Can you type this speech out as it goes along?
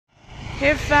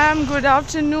Hey fam, good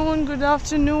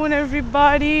afternoon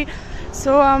everybody.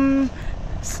 So I'm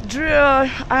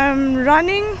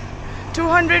running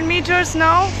 200 meters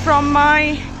now from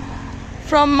my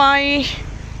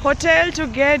hotel to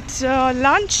get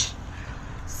lunch.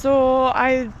 So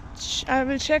I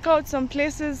will check out some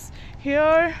places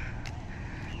here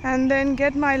and then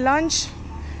get my lunch,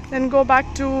 then go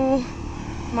back to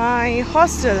my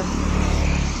hostel,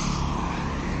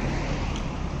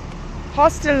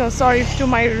 no, sorry, to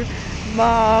my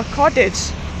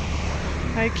cottage.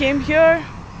 I came here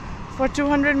for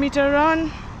 200-meter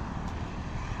run.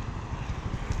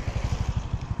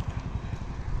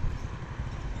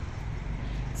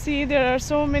 See, there are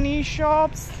so many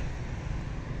shops.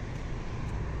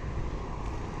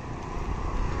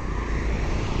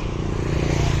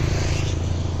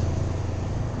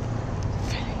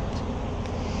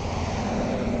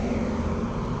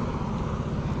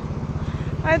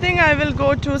 I think I will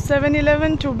go to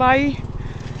 7-Eleven to buy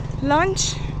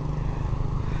lunch.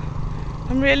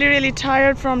 I'm really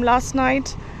tired from last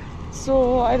night,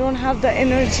 so I don't have the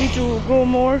energy to go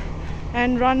more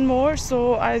and run more,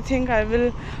 so I think I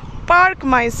will park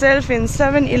myself in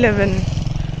 7-Eleven.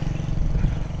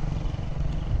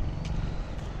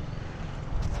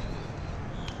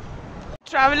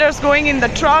 Travelers going in the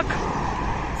truck.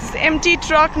 It's empty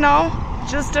truck now.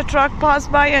 Just a truck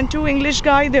passed by and two English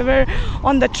guys, they were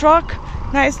on the truck.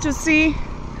 Nice to see.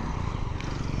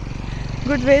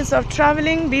 Good ways of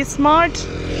traveling. Be smart,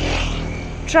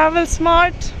 travel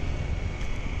smart.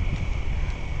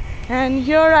 And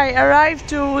here I arrived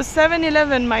to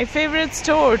 7-Eleven, my favorite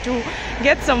store, to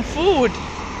get some food.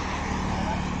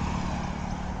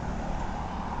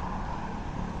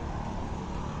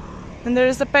 And there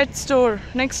is a pet store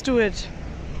next to it.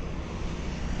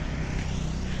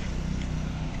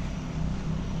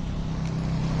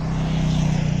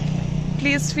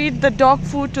 Please feed the dog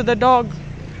food to the dog.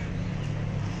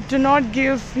 Do not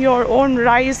give your own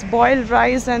rice, boiled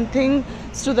rice and things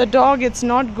to the dog. It's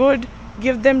not good.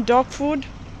 Give them dog food.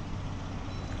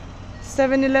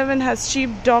 7-Eleven has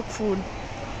cheap dog food.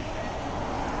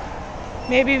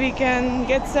 Maybe we can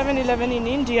get 7-Eleven in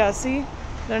India. See,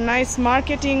 they're nice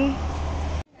marketing.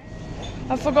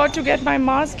 I forgot to get my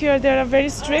mask here. They are very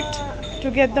strict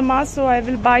to get the mask, so I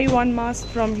will buy one mask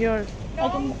from here.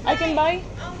 I can buy.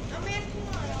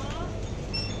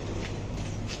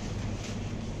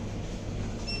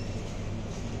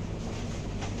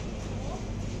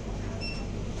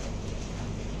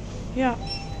 Yeah,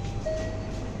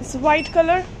 it's white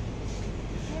color.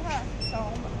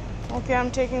 Okay, I'm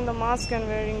taking the mask and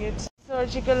wearing it.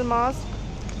 Surgical mask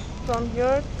from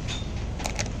here.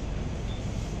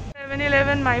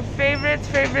 7-Eleven, my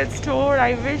favorite store.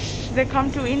 I wish they come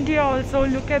to India also.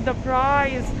 Look at the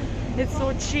price. It's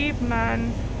so cheap,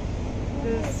 man.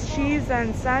 This cheese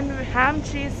and sandwich, ham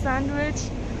cheese sandwich.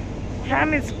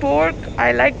 Ham is pork.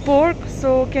 I like pork,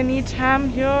 so can eat ham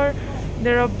here.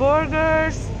 There are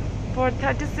burgers for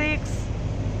 36.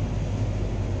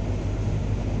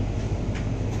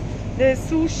 There's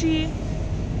sushi.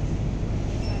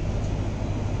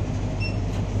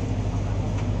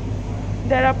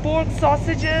 There are pork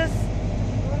sausages.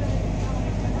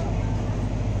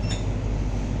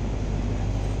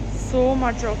 So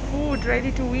much of food,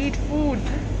 ready to eat food.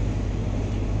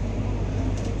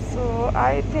 So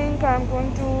I think I'm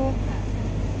going to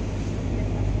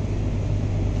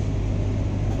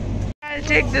I'll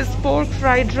take this pork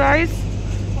fried rice.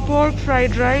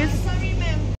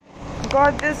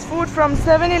 Got this food from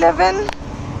 7-Eleven.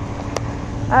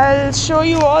 I'll show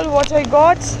you all what I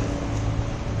got.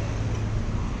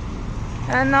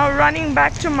 And now running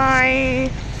back to my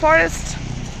forest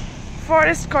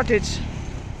cottage.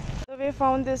 We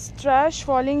found this trash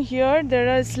falling here.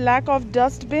 There is lack of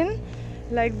dustbin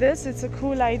like this. It's a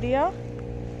cool idea.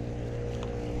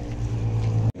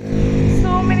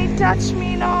 So many touch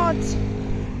me not.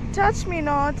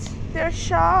 They're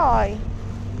shy.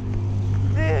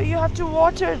 You have to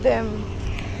water them.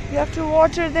 You have to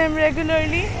water them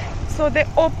regularly so they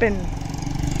open.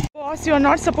 Boss, you're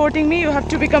not supporting me. You have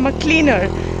to become a cleaner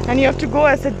and you have to go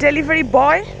as a delivery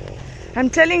boy. I'm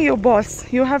telling you, boss,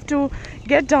 you have to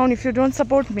get down if you don't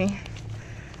support me.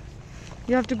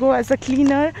 You have to go as a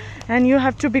cleaner and you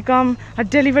have to become a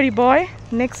delivery boy.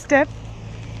 Next step,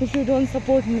 if you don't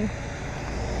support me.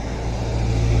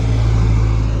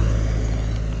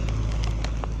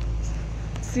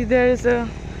 See, there is a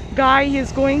guy,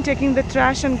 he's going, taking the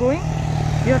trash and going.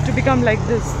 You have to become like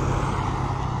this.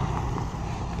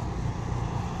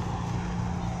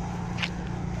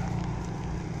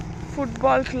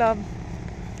 Football club.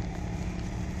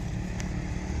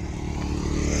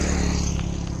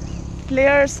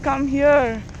 players come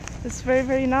here. It's very,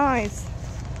 very nice.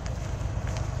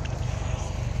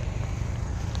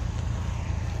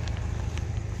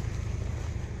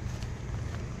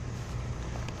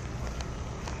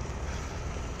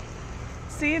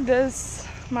 See this,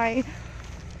 my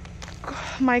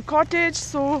cottage,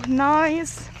 so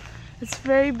nice. It's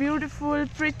very beautiful,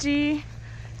 pretty.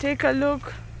 Take a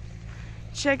look,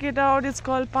 check it out. It's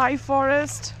called Pie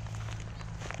Forest.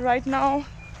 Right now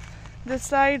this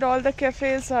side all the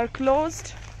cafes are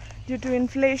closed due to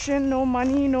inflation. No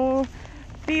money, no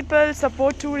people.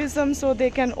 Support tourism so they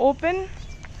can open,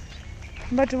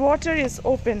 but water is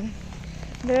open.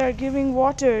 They are giving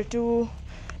water to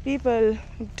people,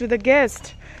 to the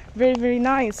guests. Very, very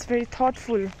nice, very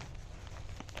thoughtful.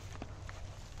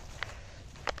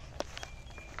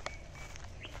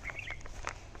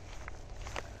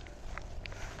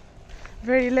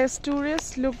 Very less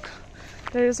tourists. Look,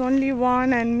 there is only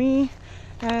one and me,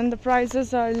 and the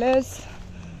prices are less,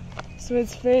 so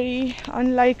it's very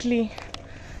unlikely.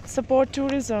 Support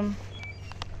tourism.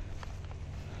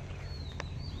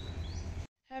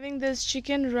 Having this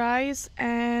chicken rice,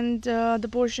 and the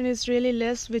portion is really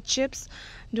less with chips.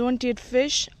 Don't eat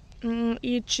fish.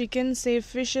 Eat chicken, save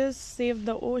fishes, save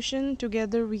the ocean.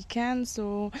 Together we can.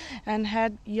 So, and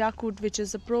had Yakult, which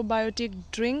is a probiotic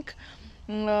drink,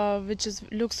 which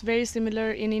looks very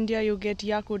similar. In India you get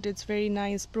Yakult. It's very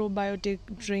nice probiotic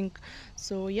drink.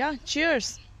 So yeah,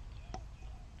 cheers.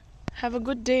 Have a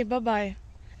good day. Bye bye.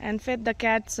 And fed the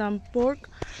cat some pork.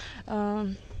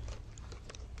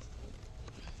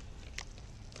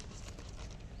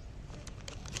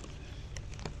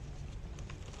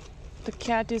 The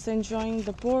cat is enjoying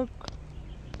the pork,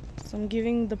 so I'm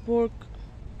giving the pork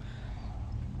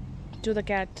to the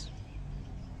cat.